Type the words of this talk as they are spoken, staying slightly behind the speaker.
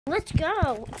Let's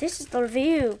go. This is the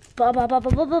review of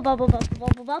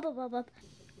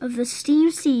the Steam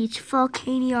Siege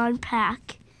Volcanion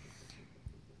pack.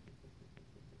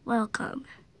 Welcome.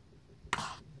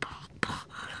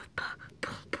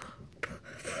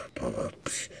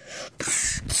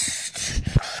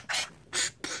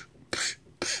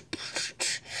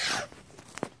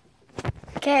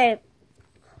 Okay,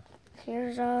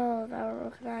 here's all of our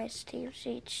organized Steam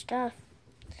Siege stuff.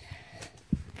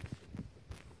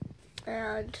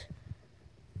 And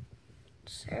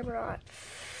Samurai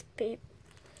beep.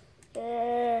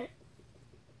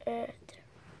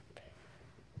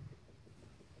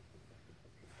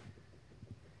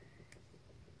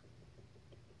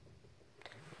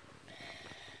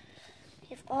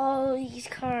 If all these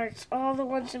cards, all the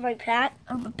ones in my pack,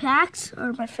 packs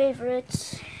are my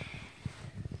favorites.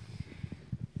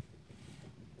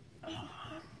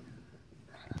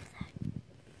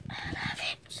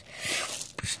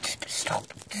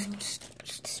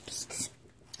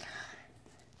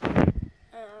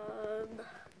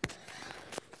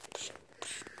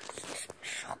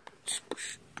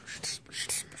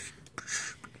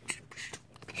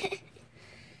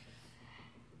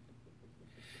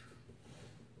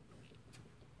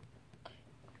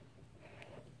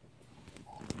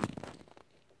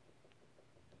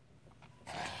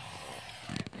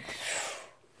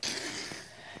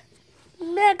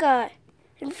 Mega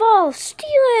involves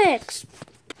Steelix.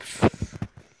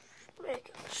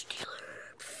 Mega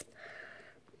Steelix.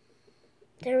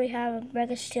 There we have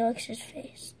Mega Steelix's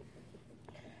face.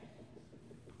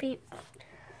 Beep.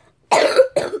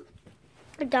 I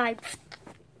died.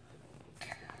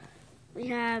 We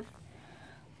have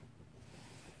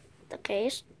the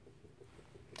case,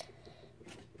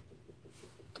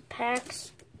 the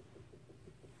packs,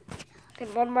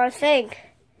 and one more thing.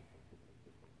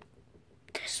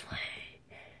 This way.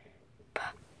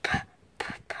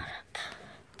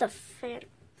 The fan,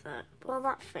 well,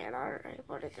 not fan art, I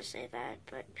wanted to say that,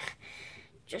 but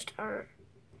just art.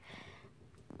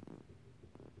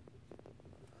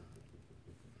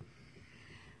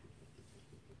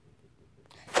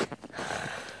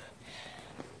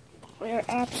 We're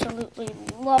absolutely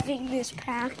loving this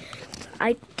pack.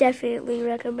 I definitely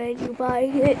recommend you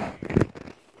buying it.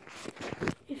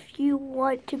 If you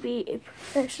want to be a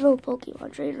professional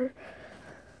Pokemon trainer,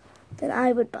 then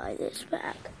I would buy this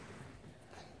pack.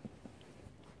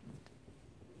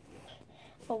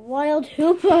 A wild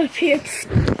Hoopa appears.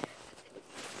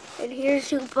 And here's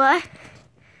Hoopa.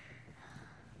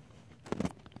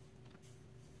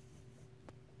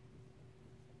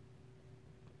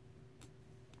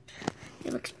 He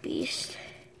looks beast.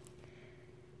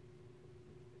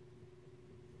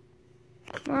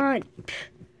 Come on.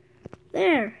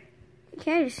 There. You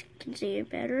guys can see it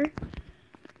better.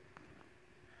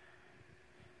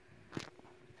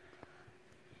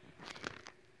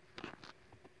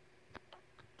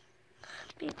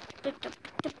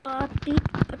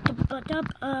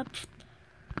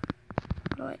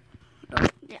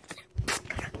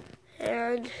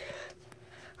 And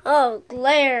oh,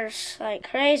 glares like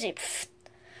crazy.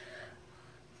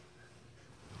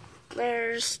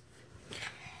 There's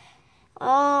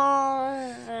all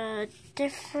the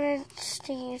different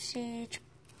Steam Siege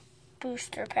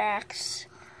booster packs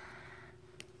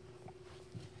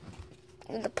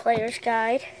in the player's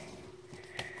guide.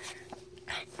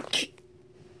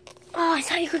 Oh, I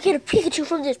thought you could get a Pikachu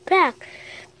from this pack.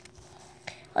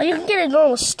 Oh, you can get a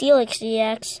normal Steelix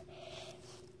EX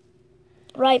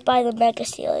right by the Mega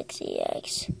Steelix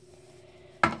EX.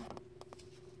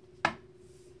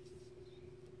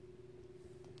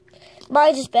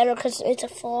 Mine's is better because it's a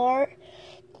full art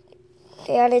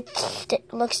and it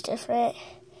looks different.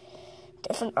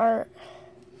 Different art.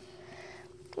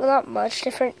 Well, not much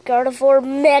different. Gardevoir,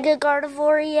 Mega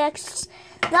Gardevoir EX.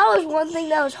 That was one thing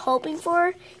that I was hoping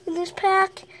for in this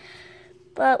pack,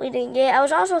 but we didn't get. I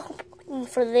was also hoping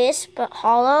for this, but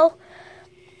hollow.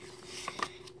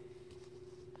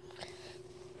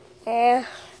 Yeah.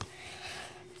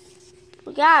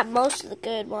 We got most of the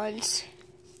good ones.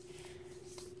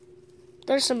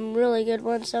 There's some really good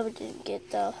ones that we didn't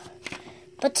get, though.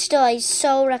 But still, I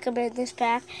so recommend this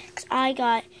pack because I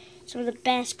got some of the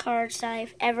best cards that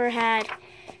I've ever had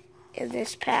in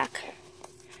this pack.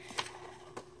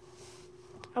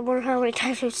 I wonder how many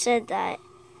times we've said that.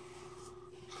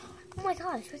 Oh my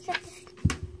gosh, look at this.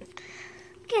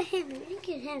 Look at him, look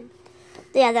at him.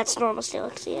 Yeah, that's normal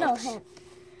Steelix EX. No, him.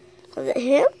 Was it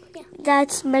him? Yeah.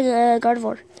 That's Mega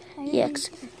Gardevoir EX.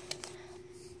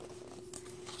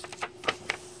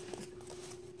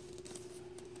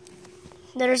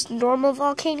 There's normal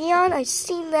Volcanion. I've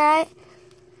seen that.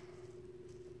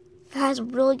 It has a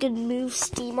really good move,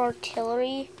 Steam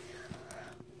Artillery.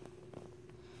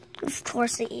 Of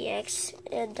course, the EX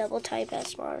and Double Type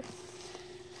SMAR.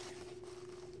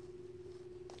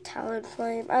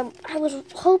 Talonflame. I was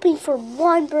hoping for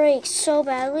one break so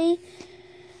badly.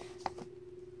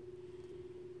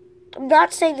 I'm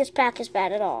not saying this pack is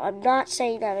bad at all. I'm not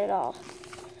saying that at all.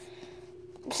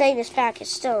 I'm saying this pack is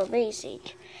still amazing.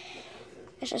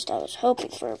 It's just I was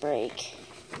hoping for a break.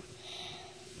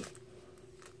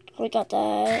 We got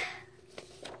that.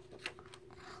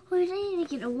 We didn't even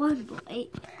get a one boy.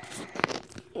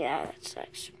 Yeah, that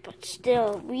sucks. But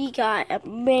still, we got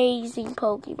amazing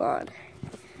Pokemon.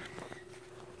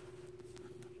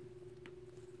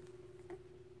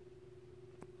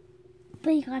 But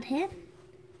you got him?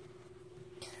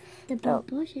 The blue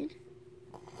version.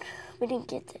 We didn't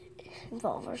get the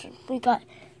Evolve version. We got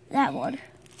that one.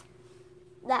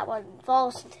 That one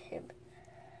evolves into him.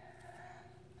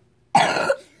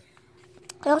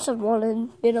 I also have one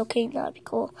in Middle King. That'd be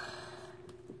cool.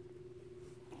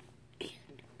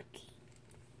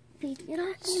 You're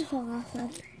not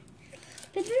awesome.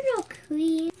 But you're not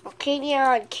clean.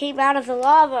 Volcanion came out of the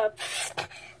lava.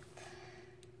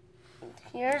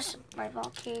 Here's my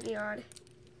Volcanion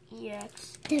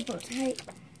EX. Double type.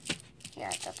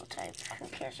 Yeah, double type. Who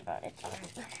cares about it?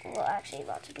 Well, actually,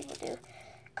 lots of people do,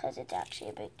 because it's actually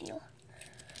a big deal.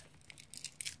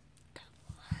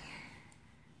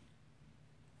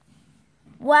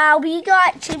 Wow, we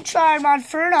got Chimchar and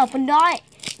Monferno, but not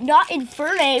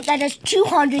Infernape that does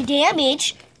 200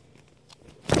 damage.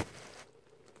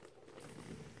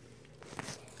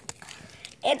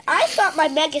 And I thought my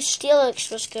Mega Steelix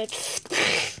was good.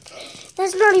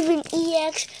 That's not even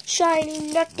EX,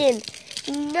 shiny, nothing.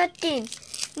 Nothing.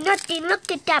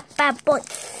 Look at that bad boy.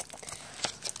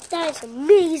 That is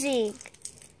amazing.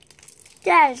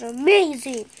 That is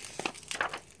amazing.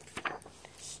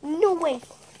 No way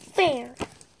fair.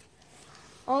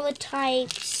 All the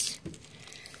types.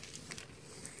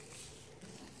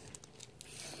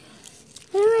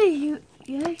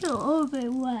 You're so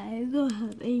open wide. I don't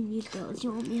have any bills.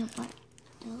 You want me to buy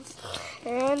bills?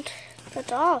 And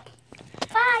that's all.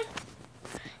 Bye.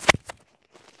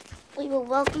 We will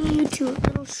welcome you to a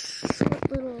little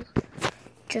short little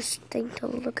just thing to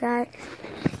look at.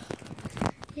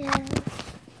 Yeah.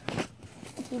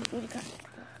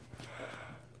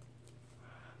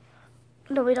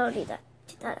 No, we don't need that.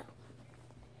 Get that out.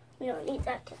 We don't need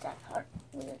that because that part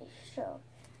we already showed.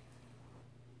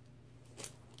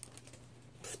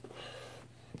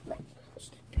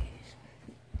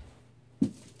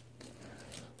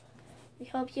 We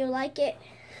hope you like it.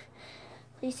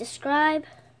 Please subscribe.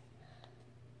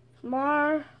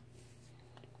 More.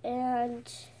 And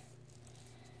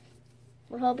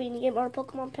we're hoping to get more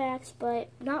Pokemon packs, but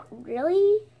not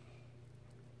really.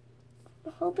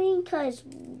 We're hoping because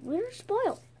we're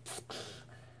spoiled.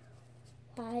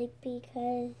 Why?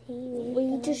 Because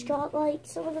We just got like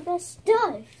some of the best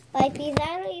stuff. Why? Because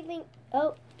I don't even.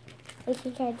 Oh, I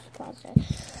think I just paused it.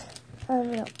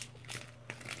 No.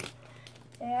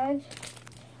 And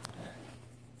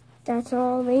that's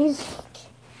all amazing.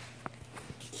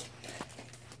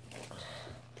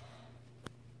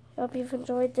 Hope you've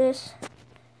enjoyed this.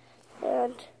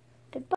 And